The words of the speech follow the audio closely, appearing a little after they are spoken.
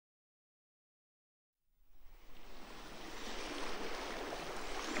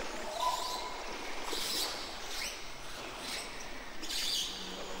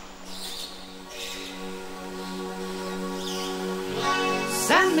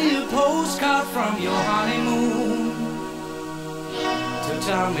me a postcard from your honeymoon to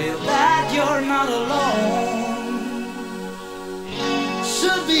tell me that you're not alone.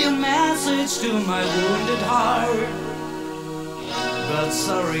 Should be a message to my wounded heart, but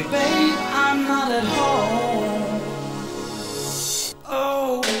sorry babe, I'm not at home.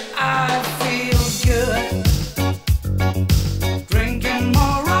 Oh, I feel good drinking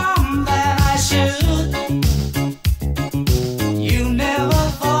more rum than I should. You never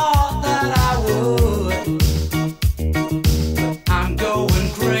thought that I would. I'm going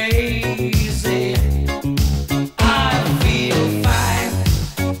crazy. I feel fine,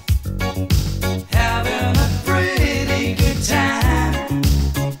 having a pretty good time.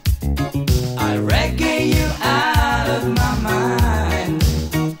 I reggae you out of my mind.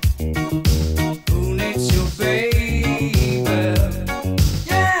 Who needs you, baby?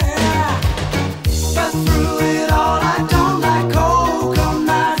 Yeah. But through it all, I don't like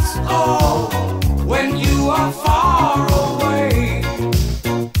coconuts. Oh, when you are far away,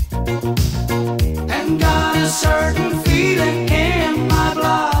 and got a certain feeling in my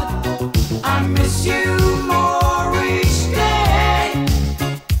blood. I miss you more each day.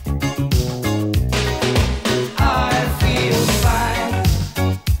 I feel fine,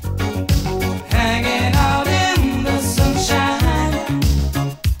 hanging out in the sunshine.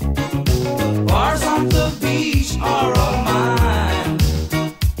 The bars on the beach are all mine.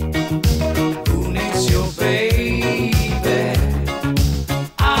 Who needs your baby?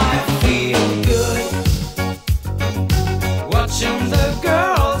 I feel good watching the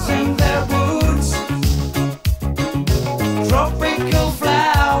girls in their boots, tropical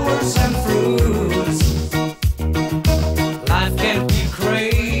flowers and fruits. Life can be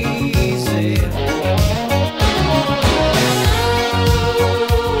crazy.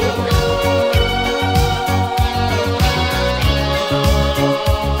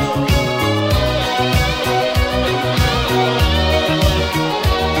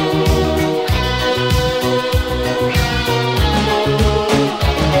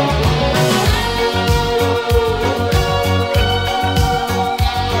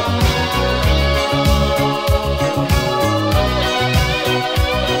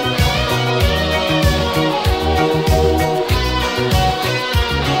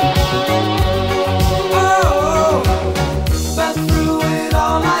 Oh, but through it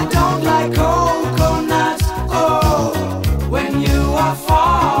all, I don't like coconuts. Oh, when you are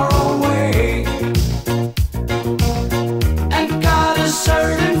far away, and got a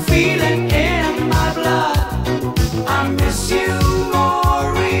certain feeling in my blood. I miss you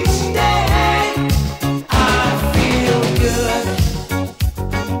more each day. I feel good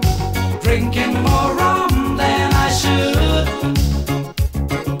drinking more rum than I should.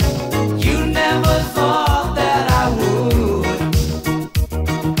 You never thought that I would,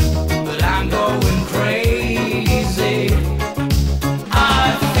 but I'm going crazy. I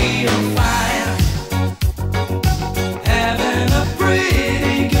feel fine, having a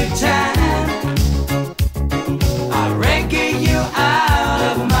pretty good time. I reggae you out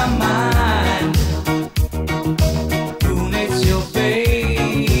of my mind. Who needs your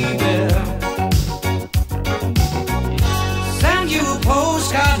baby? Send you a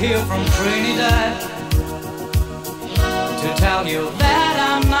postcard here from Trinidad to tell you that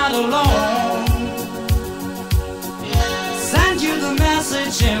I'm not alone. Send you the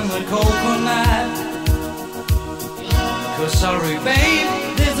message in the coconut. 'Cause sorry babe,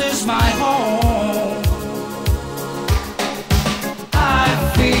 this is my home. I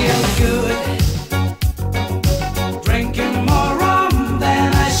feel good drinking more rum than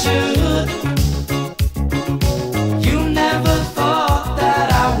I should. You never thought that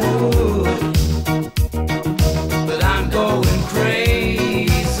I would, but I'm going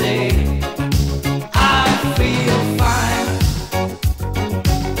crazy. I feel fine,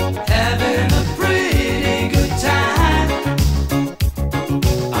 having a pretty good time.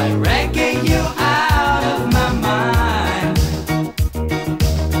 I reggae you out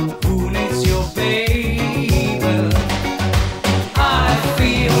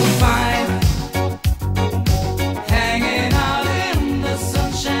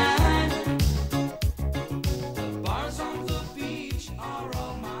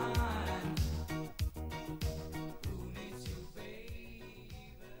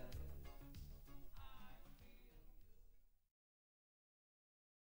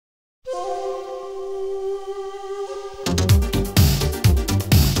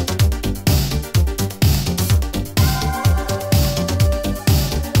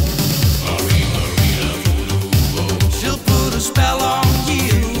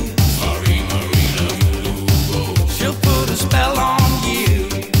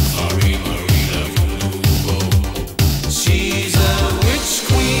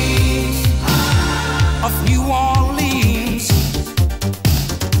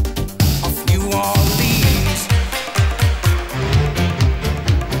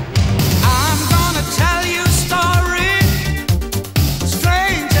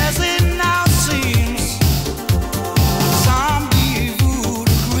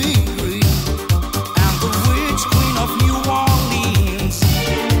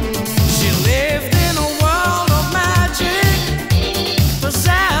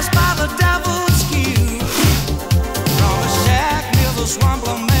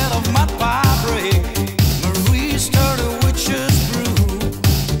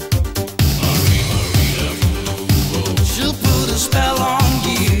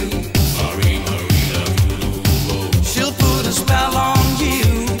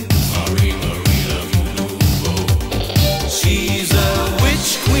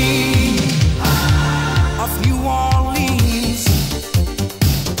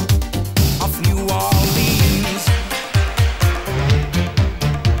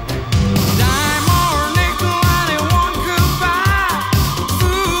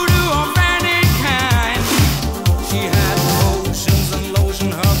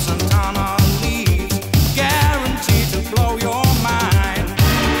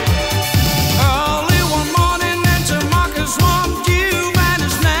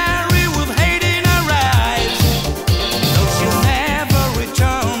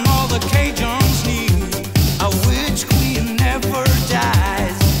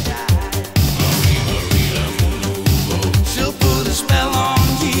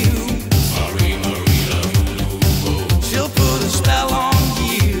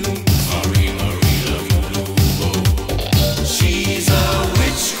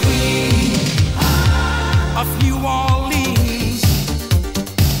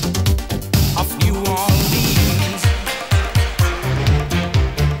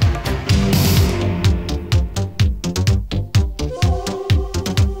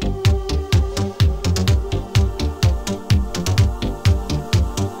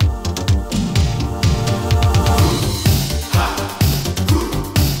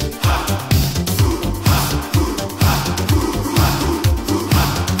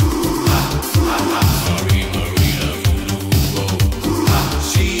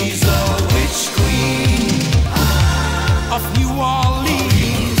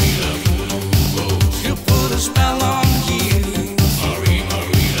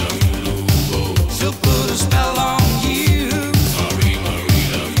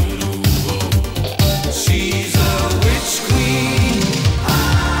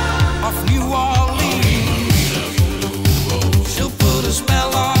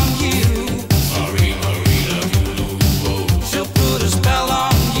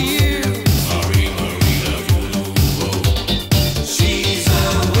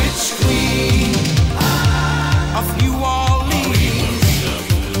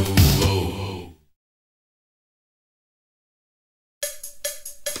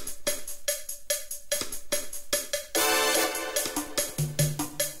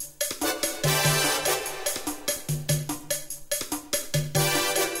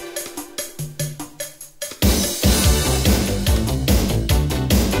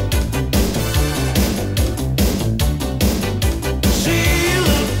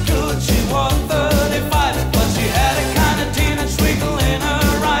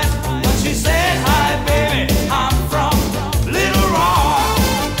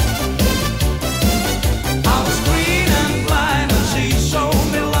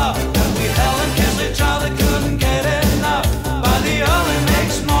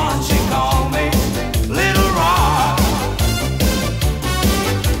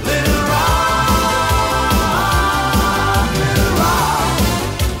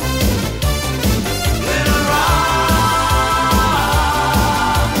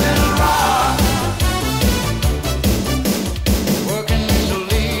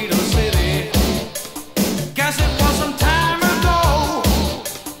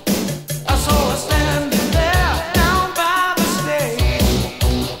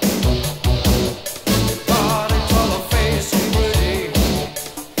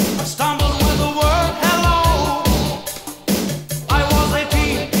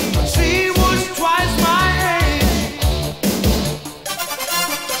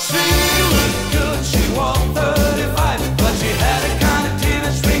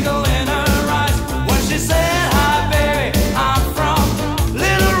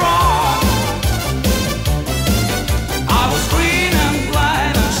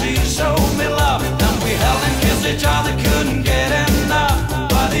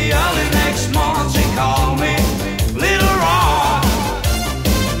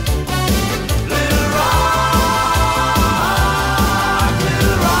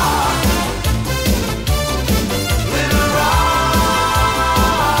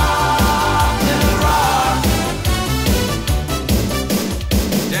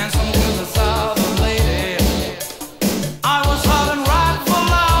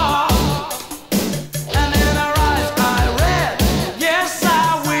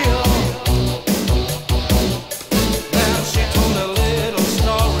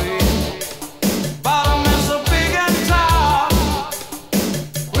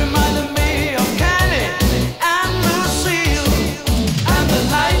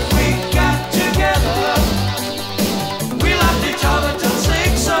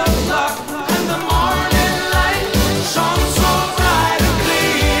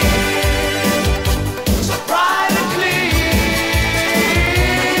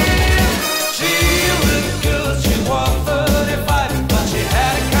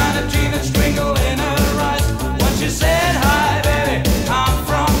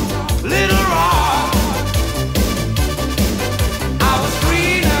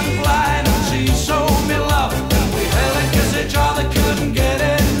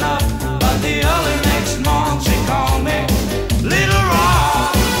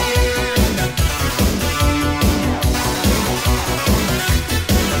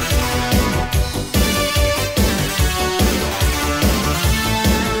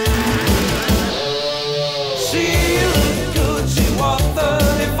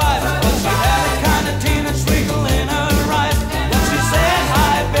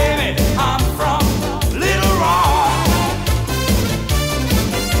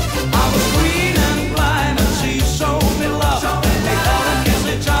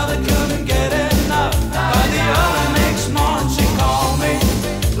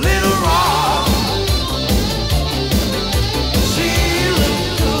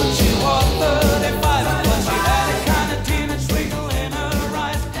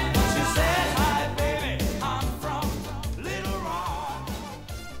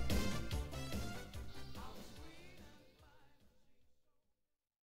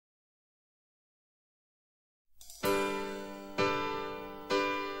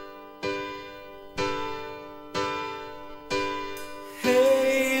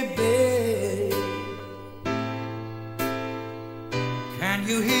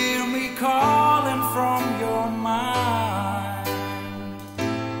you hear me calling from your mind?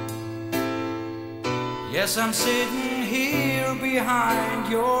 Yes, I'm sitting here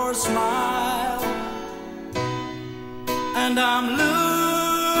behind your smile, and I'm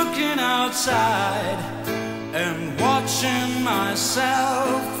looking outside and watching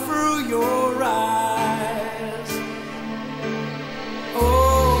myself through your eyes.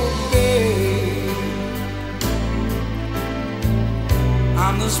 Oh, babe,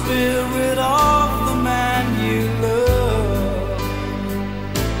 I'm the spirit of the man you love,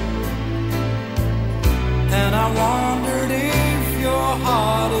 and I wondered if your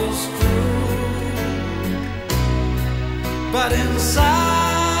heart is true. But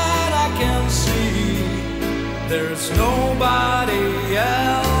inside I can see there's nobody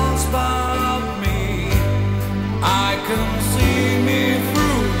else but me. I can see me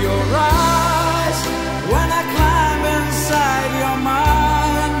through your eyes when I climb inside your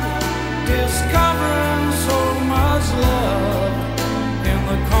mind, discovering so much love in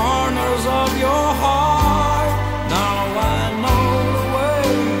the corners of your heart. Now I know the way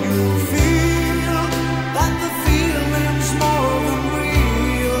you feel, that the feeling's more than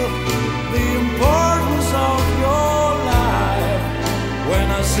real, the importance of your life when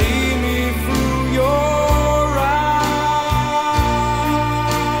I see me through your eyes.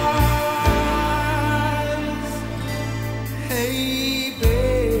 Hey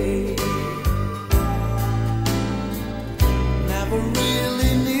babe, never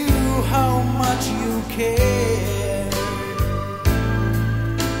really knew how much you care.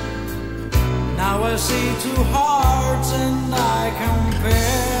 Now I see two hearts and I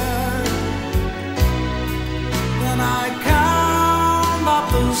compare. Then I count up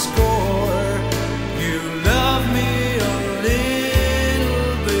the score. You love me a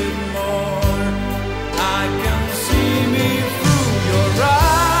little bit more. I can see me through your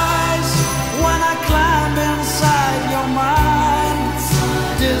eyes when I climb inside your mind,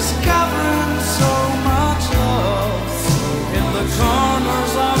 discovering so much love in the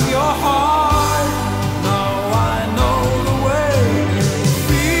corners of your heart. Now I know the way you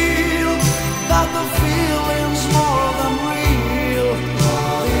feel, that the feeling's more than real,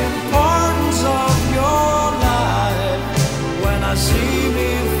 the importance of your life when I see me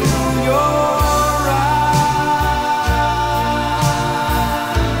through your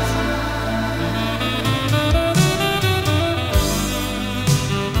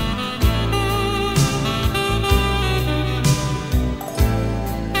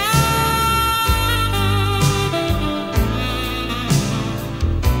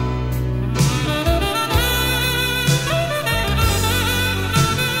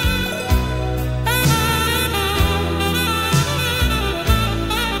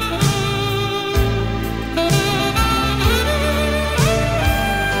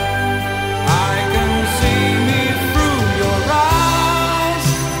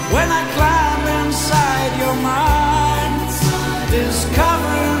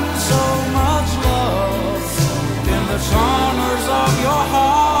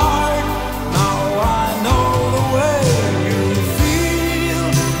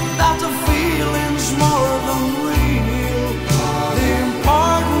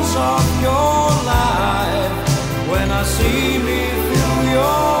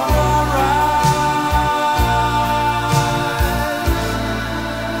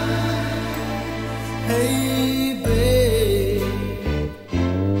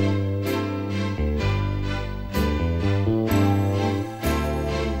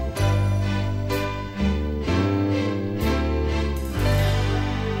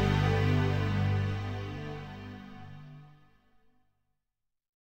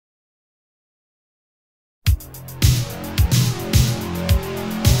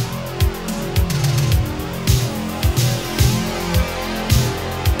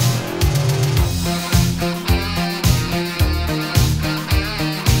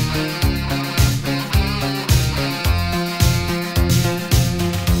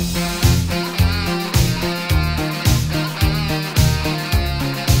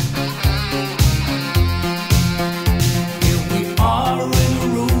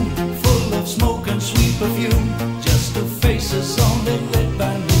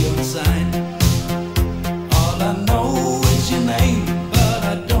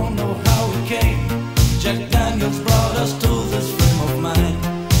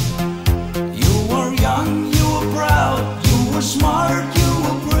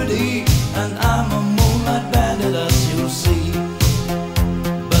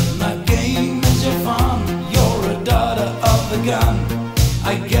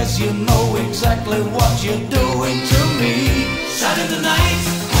guess you know exactly what you're doing to me. Shot in the night.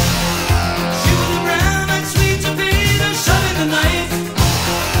 She was brown and sweet to be the shot in the night.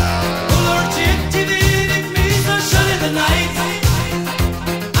 Oh Lord, she activated me, so shot in the night.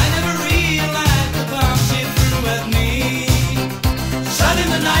 I never realized the bomb she threw at me. Shot in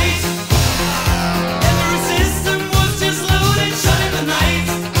the night. Every system was just loaded. Shot in the night.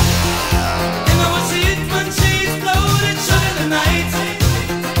 And I was hit when she exploded. Shot in the night.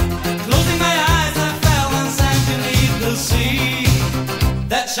 Closing my eyes, I fell and sank beneath the sea.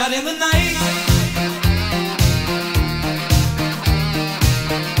 That shot in the night.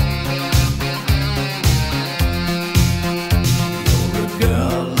 You're a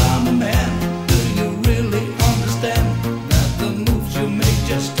girl, I'm a man. Do you really understand that the moves you make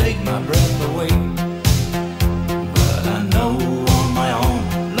just take my breath away? But I know on my own,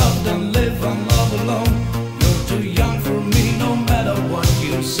 love don't live and love alone. You're too young for me, no matter what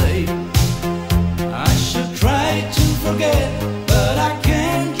you say. I should try to forget, but I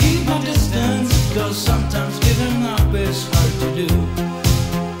can't keep my distance, 'cause sometimes giving up is hard to do.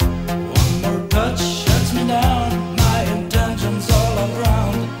 One more touch shuts me down, my intentions all are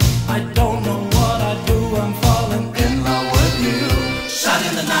drowned. I don't know what I do, I'm falling in love with you. Shot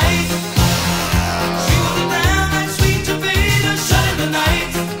in the night. She was brown and sweet to be the shot in the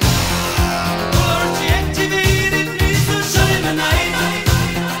night. Oh Lord, she activated me, so shot in the night.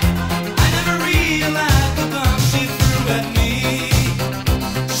 I never realized the bomb she threw at me.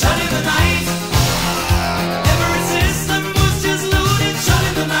 Shot in the night. Every system was just loaded. Shot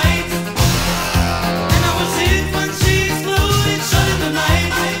in the night. And I was hit when she exploded. Shot in the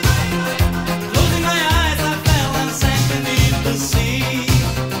night. Closing my eyes, I fell and sank beneath the sea.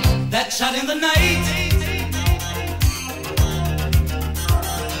 That shot in the night.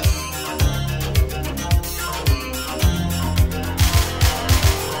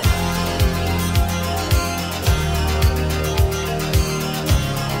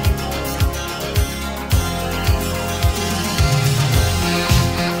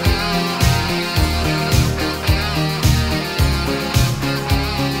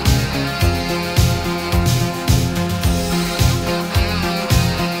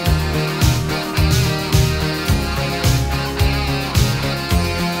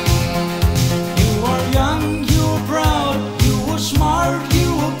 You were young, you were proud, you were smart, you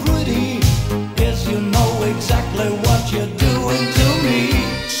were pretty. Yes, you know exactly what you're doing to me.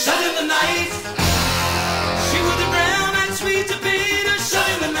 Shot in the night. She was brown and sweet to be the shot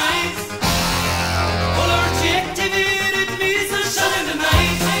in the night. Oh Lord, she activated me, so shot in the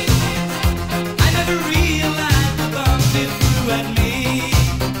night. I never realized the bomb she threw at me.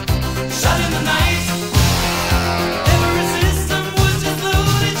 Shot in the night. Every system was just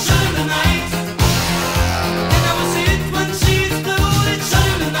loaded. Shot in the night. And I was hit when she exploded. Shot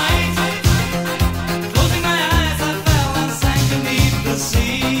in the night. Closing my eyes, I fell and sank beneath the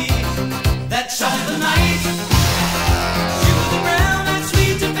sea. That shot in the night. She was brown and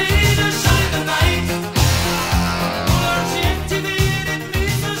sweet to be the shot in the night. Oh Lord, she activated me,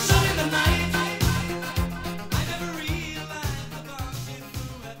 so shot in the night. I never realized the bomb she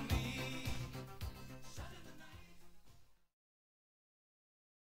threw at me.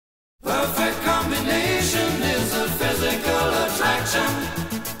 Perfect combination is a physical attraction.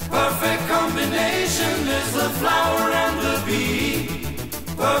 Perfect combination is the flower and the bee.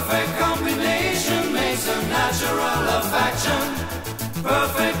 Perfect combination makes a natural affection.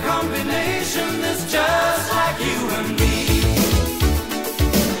 Perfect combination is just like you and me.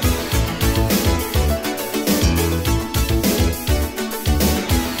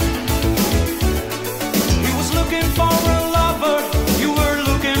 He was looking for a lover, you were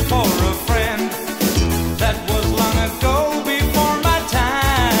looking for a friend. That was long ago before my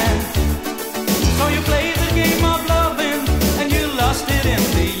time. So you played the game of loving and you lost it in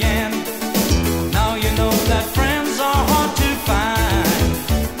the end. Now you know that friends are hard to find.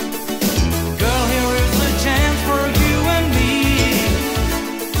 Girl, here is a chance for you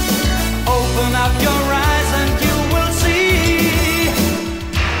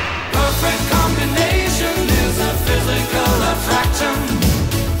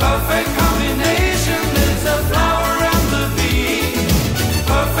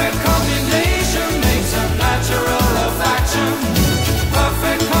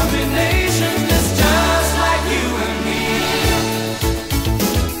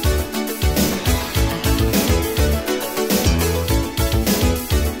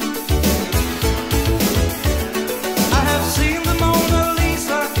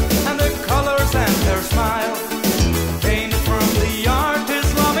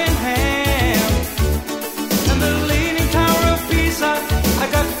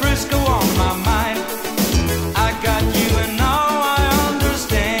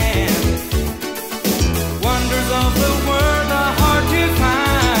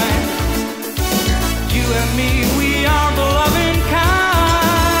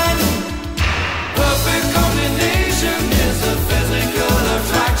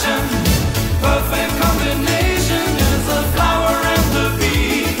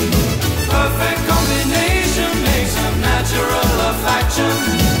attraction.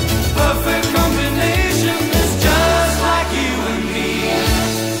 Perfect combination is just like you and me.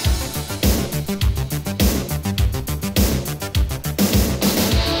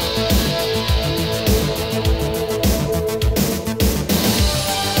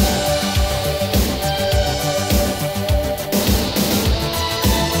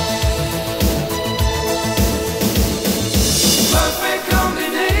 Perfect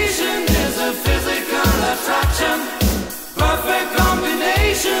combination is a physical attraction. Perfect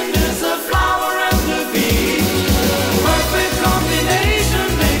combination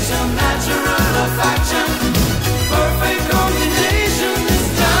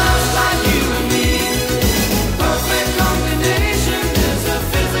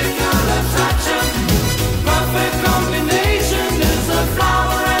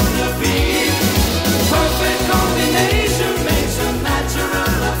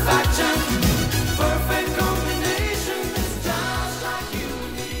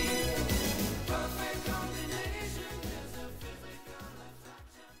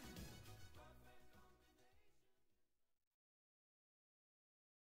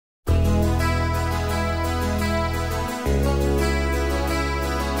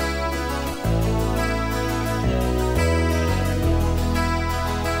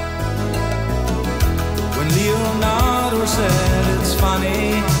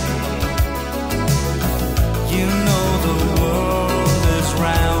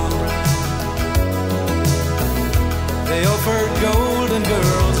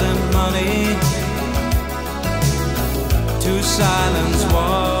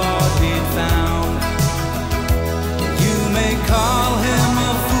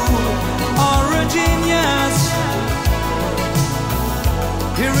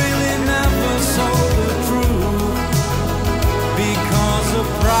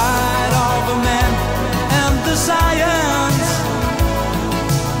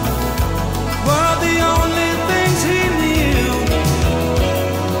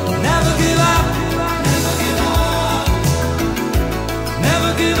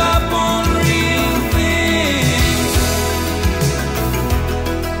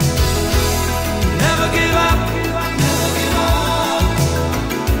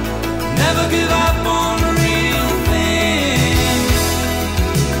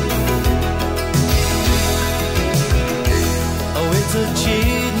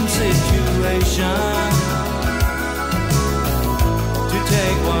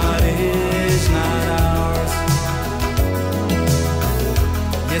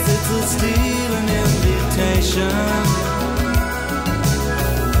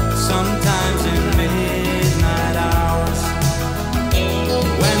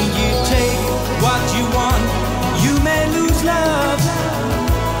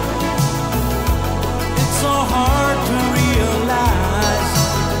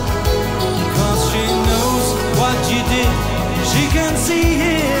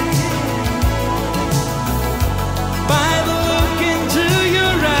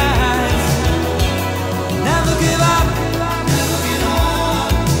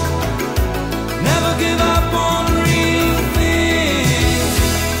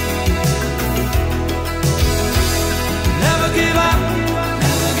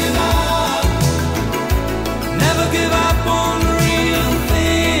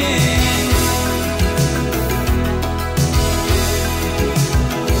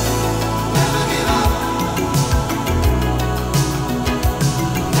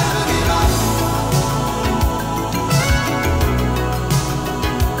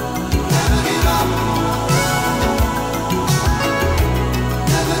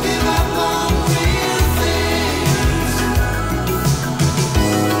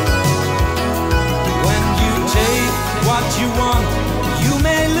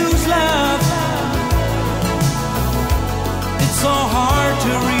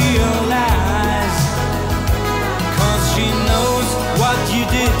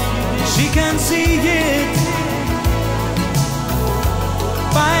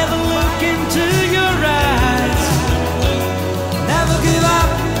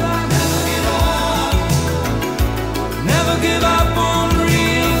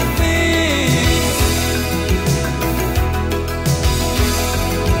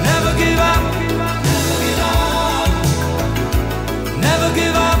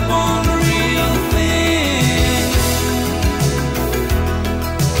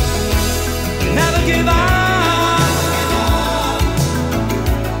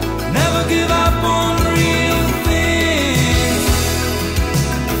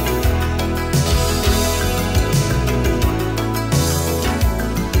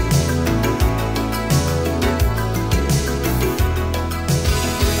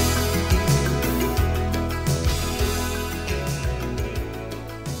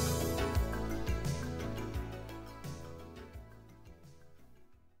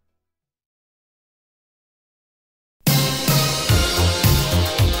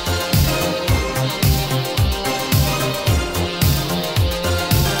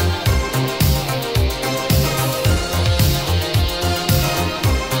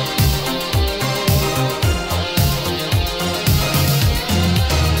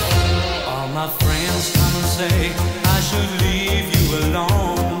my friends come and say I should leave you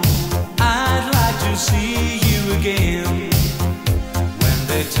alone. I'd like to see you again. When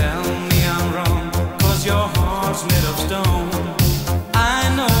they tell me I'm wrong, 'cause your heart's made of stone, I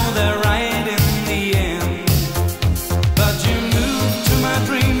know they're right in the end. But you move to my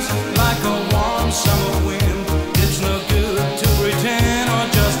dreams like a warm summer wind. It's no good to pretend or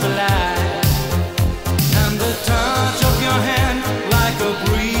just to lie. And the touch of your hand, like a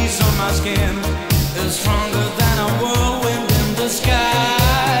breeze on my skin, is stronger than a whirlwind in the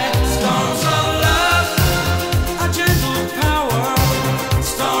sky. Storms of love, a gentle power.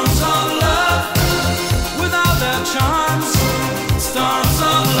 Storms of love, without their charms. Storms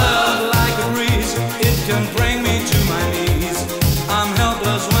of love, like a breeze, it can bring me to my knees. I'm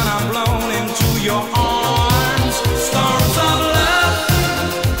helpless when I'm blown into your arms. Storms of love,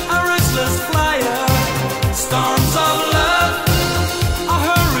 a restless flyer. Storms of love, a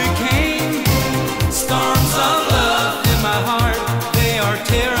hurricane. Storms of love in my heart, they are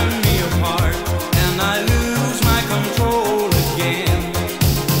tearing me apart, and I lose my control again.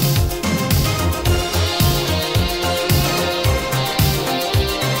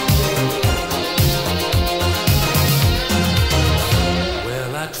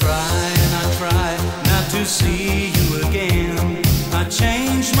 Well, I try and I try not to see you again. I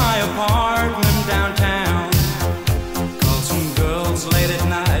changed my apartment downtown. Called some girls late at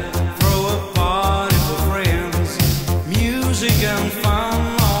night, throw a party for friends. Music and fun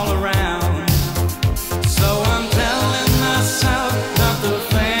all around. So I'm telling myself not to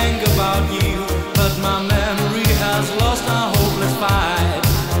think about you, but my memory has lost a hopeless fight.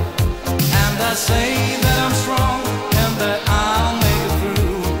 And I say that I'm strong and that I'll make it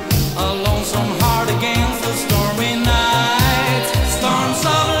through a lonesome heart against the stormy night. Storms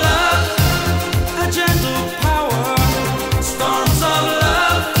of love, a gentle power. Storms of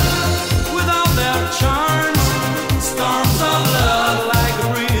love, without their charms. Storms of love, like a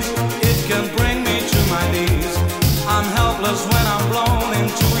breeze, it can bring me to my knees. I'm helpless when I'm blown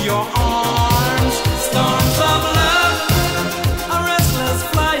into your arms. Storms of love, a restless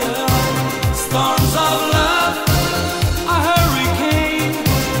flyer. Storms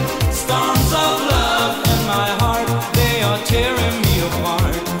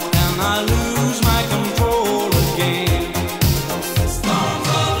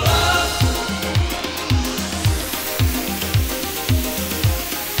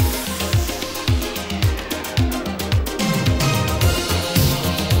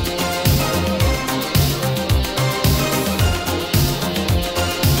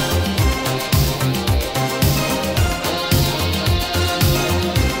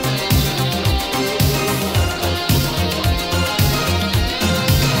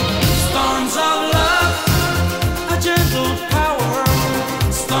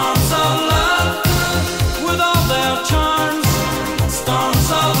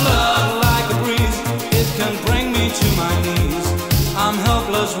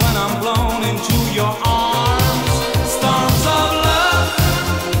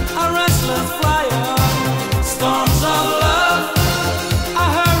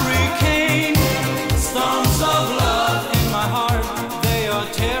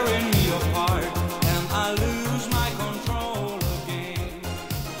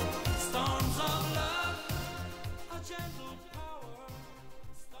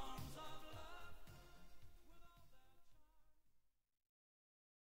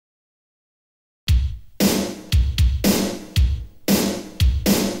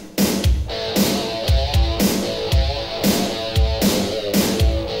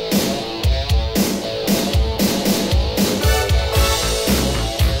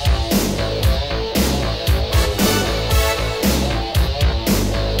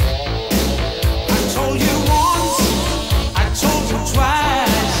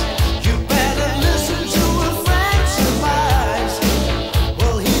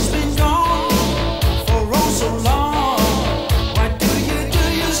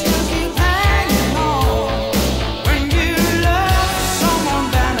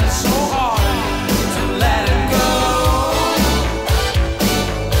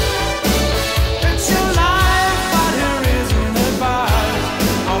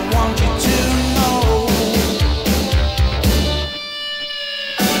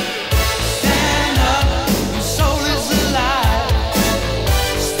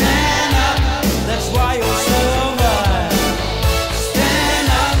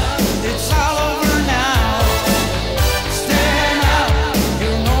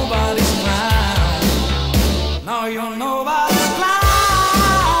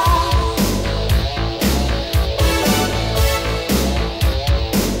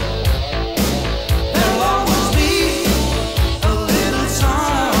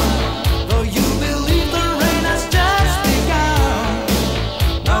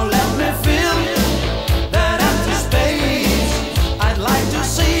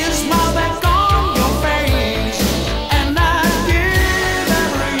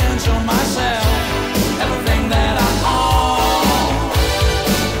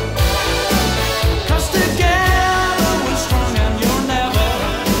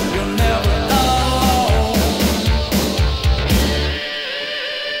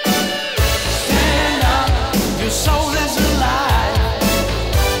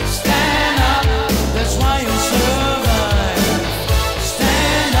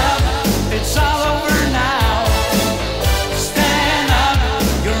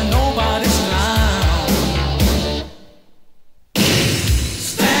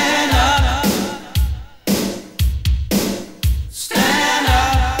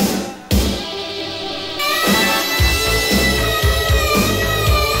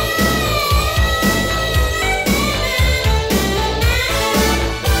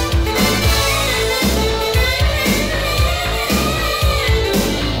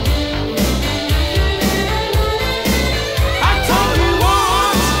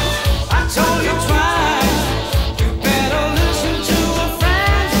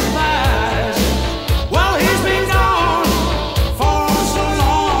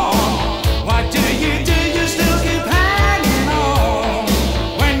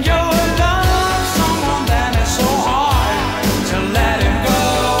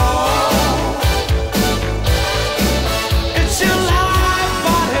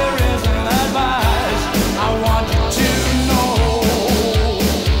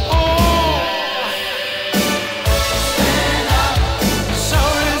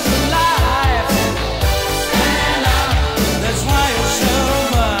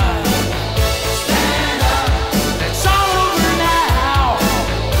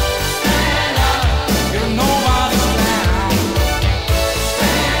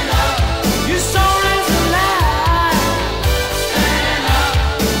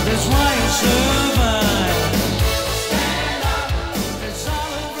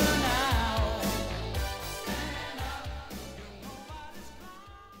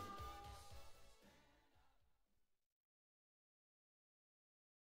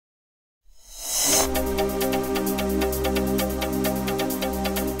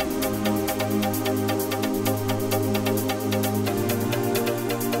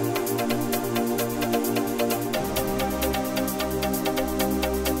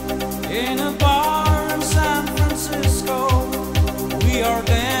in a bar in San Francisco. We are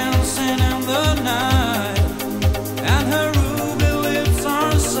dancing in the night, and her ruby lips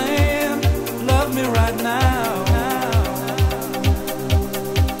are saying, love me right now.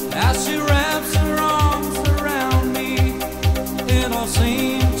 As she wraps her arms around me, it all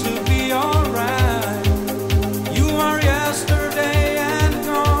seems to be alright. You are yesterday and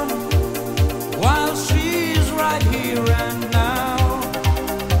gone, while she's right here and now.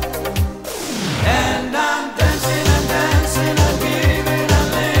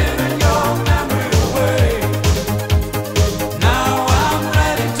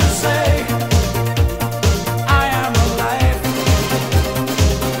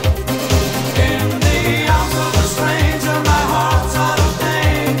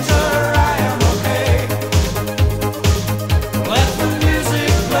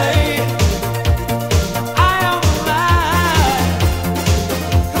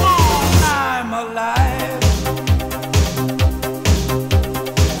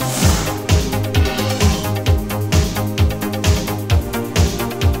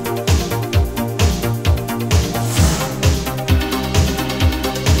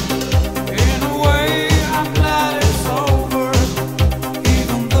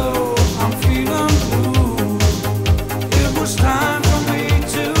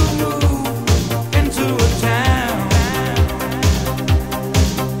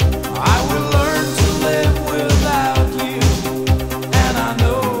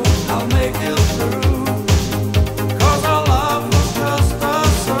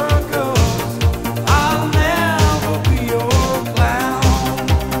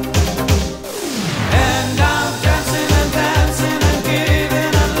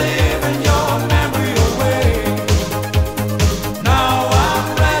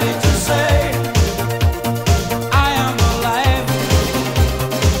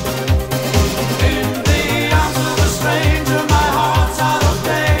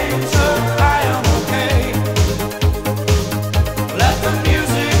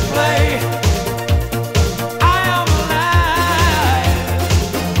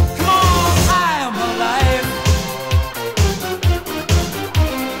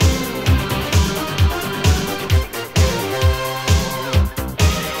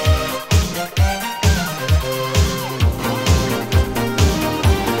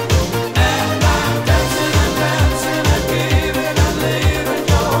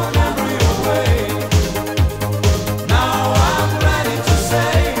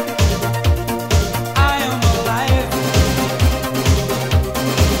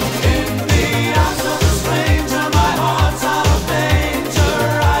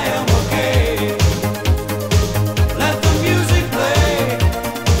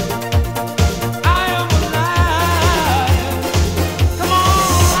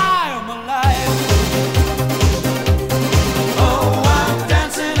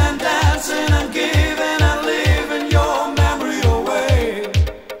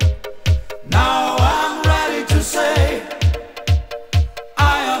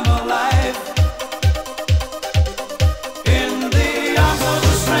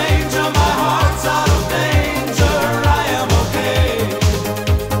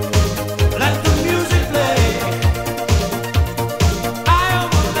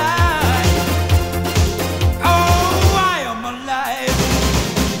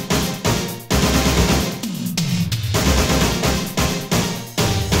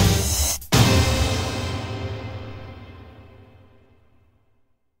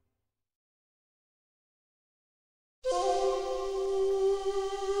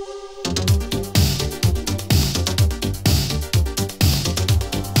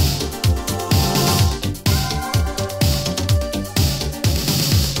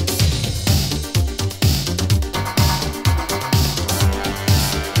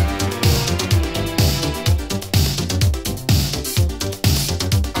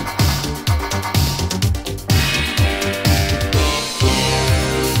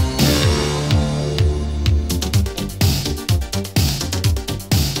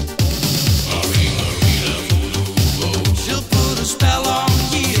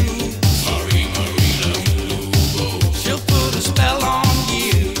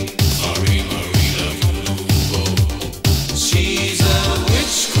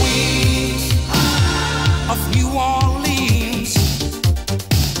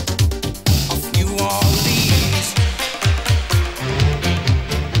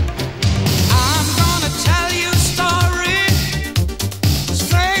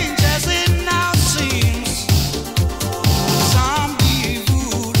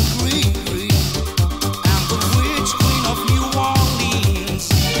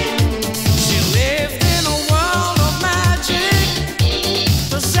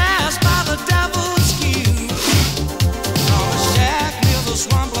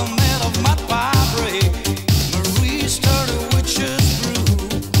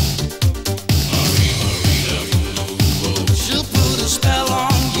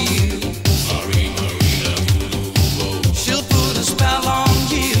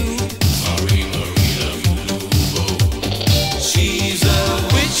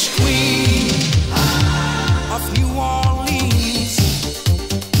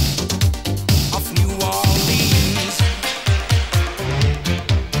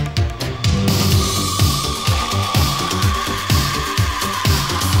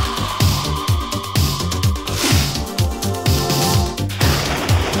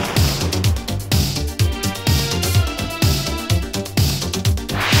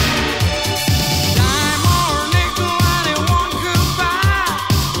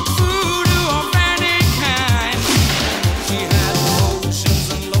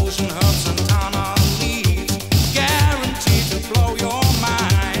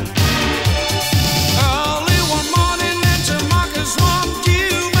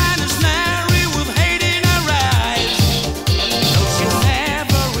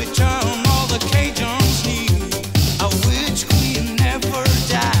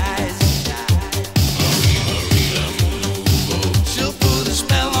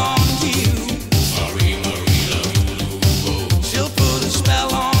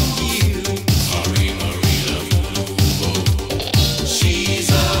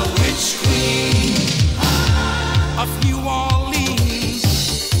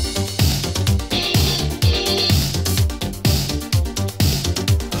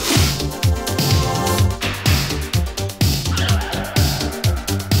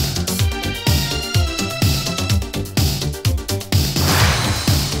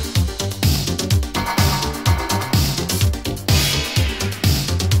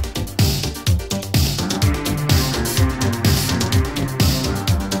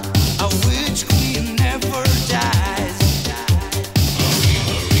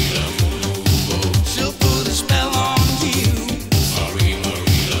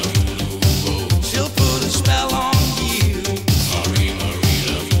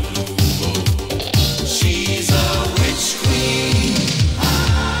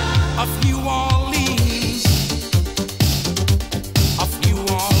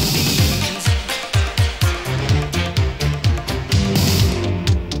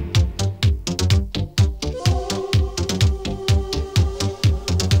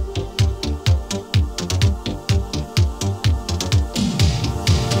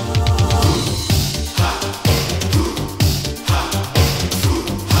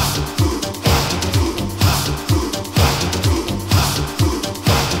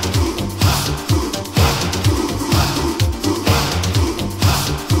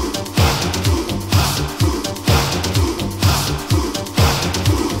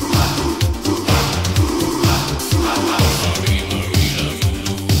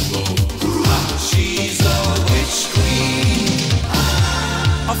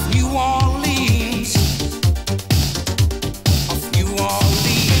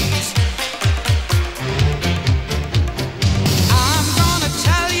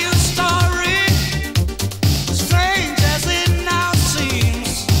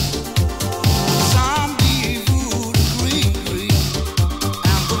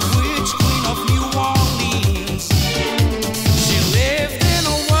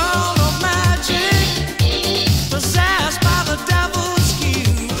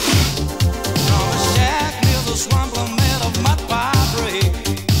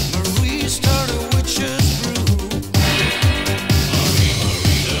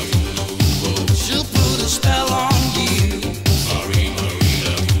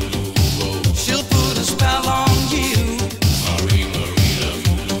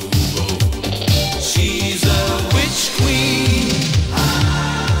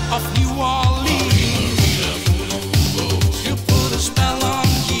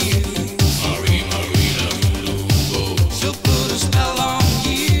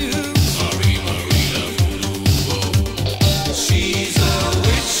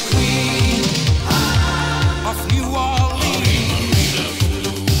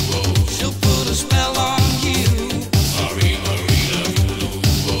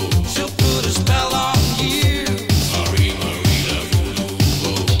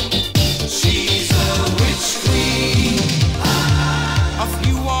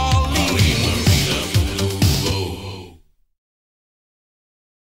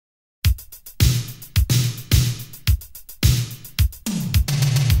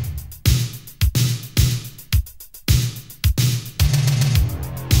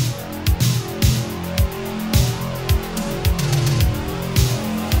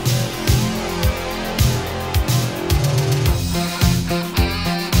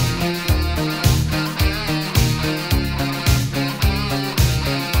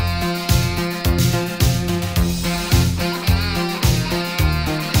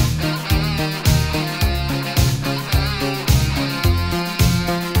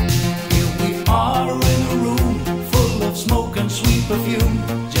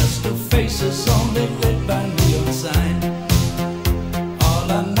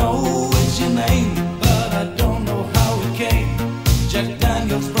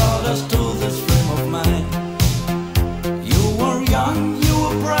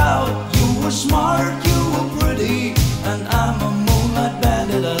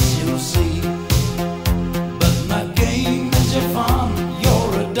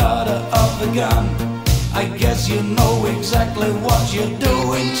 begun. I guess you know exactly what you're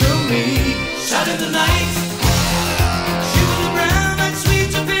doing to me. Shut in the night. She was brown and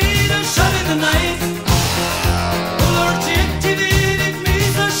sweet to be the shut in the night. Oh Lord, she activated me,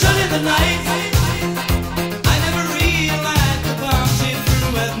 so shut in the night. I never realized the bomb she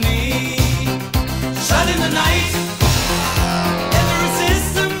threw at me. Shut in the night. Every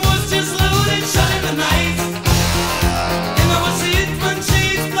system was just loaded. Shut in the night. And I was hit when she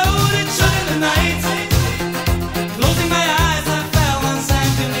exploded. Shut in the night. Closing my eyes, I fell and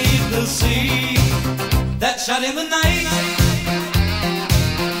sank beneath the sea. That shut in the night.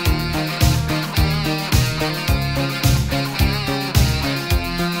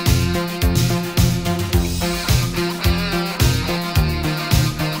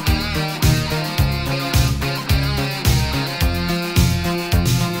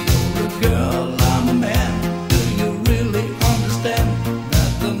 You're a girl, I'm a man. Do you really understand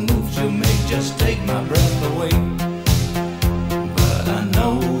that the moves you make just take my breath away? But I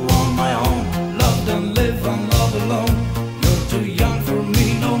know on my own, love don't live and love alone. You're too young for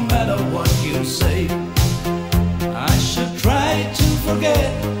me, no matter what you say. I should try to forget,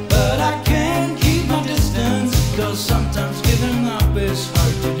 but I can't keep my distance, 'cause sometimes giving up is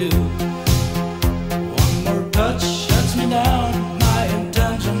hard to do. One more touch shuts me down, my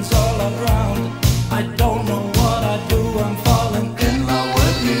intentions all around. I don't know what I do, I'm falling in love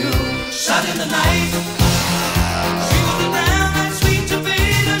with you. Shut in the night. She was around and sweet to be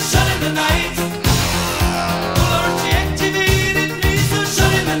the shut in the night. Oh Lord, she activated me, so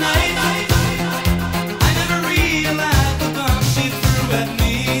shut in the night. I never realized the bomb she threw at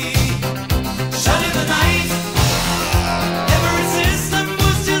me. Shut in the night. Every system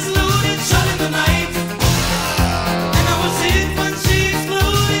was just loaded. Shut in the night. And I was hit when she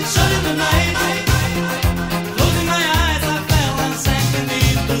exploded. Shut in the night. Closing my eyes, I fell and sank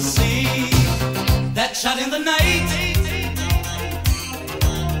beneath the sea. That shut in the night.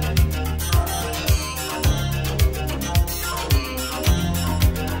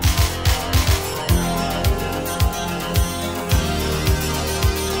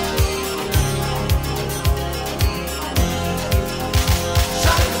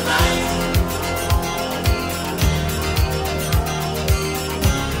 Shut in the night.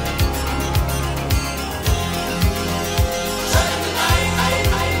 Shut in the night.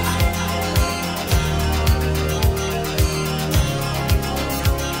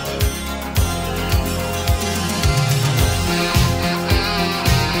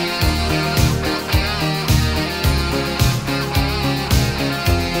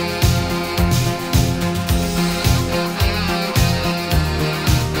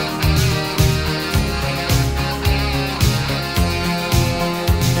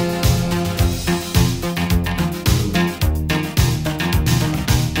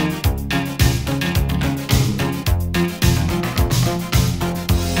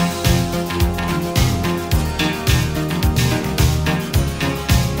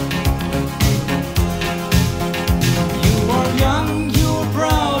 You were young, you were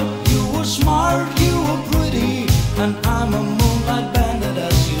proud, you were smart, you were pretty, and I'm a moonlight bandit,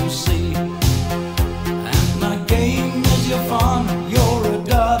 as you see. And my game is your fun, you're a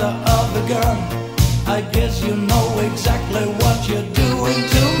daughter of the gun. I guess you know exactly what you're doing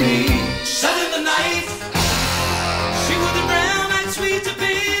to me. Shut in the night. She was brown and sweet to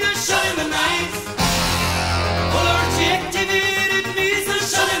be the shut in the night. Oh Lord, she activated me, so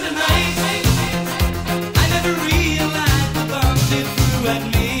shut in the night. I never realized the bomb she threw at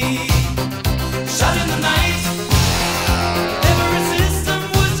me.